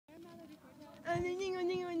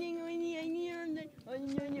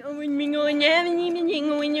Well,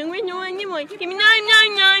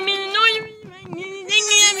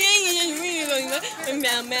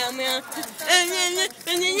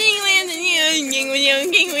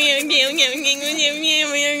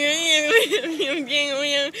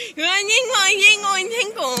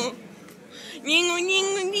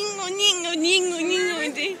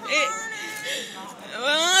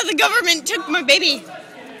 the government took my baby.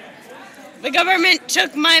 The government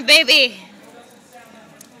took my baby.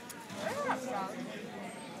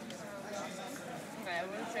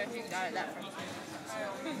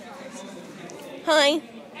 Hi.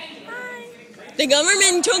 Hi. The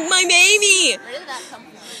government took my baby. Where did that come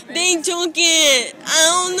from? They took it. I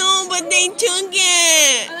don't know, but they took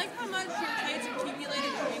it. I like how much your kids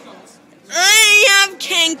accumulated cankles. I have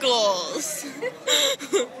cankles.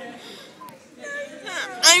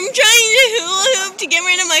 I'm trying to hula hoop to get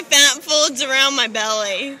rid of my fat folds around my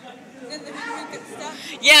belly. And then you make it stuck.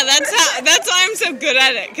 Yeah, that's why I'm so good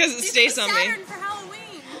at it, because it stays on me. Saturn for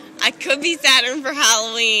Halloween. I could be Saturn for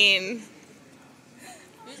Halloween.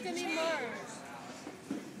 Who's gonna be Mars?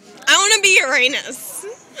 I want to be Uranus.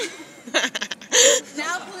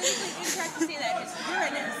 Now politically incorrect to say that. It's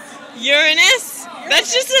Uranus. Uranus?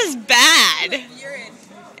 That's just as bad. Urine.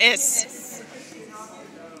 It's.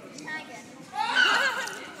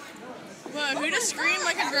 Whoa, who just screamed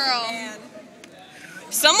like a girl?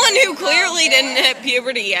 Someone who clearly didn't hit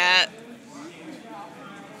puberty yet.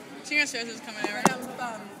 She shows is coming over.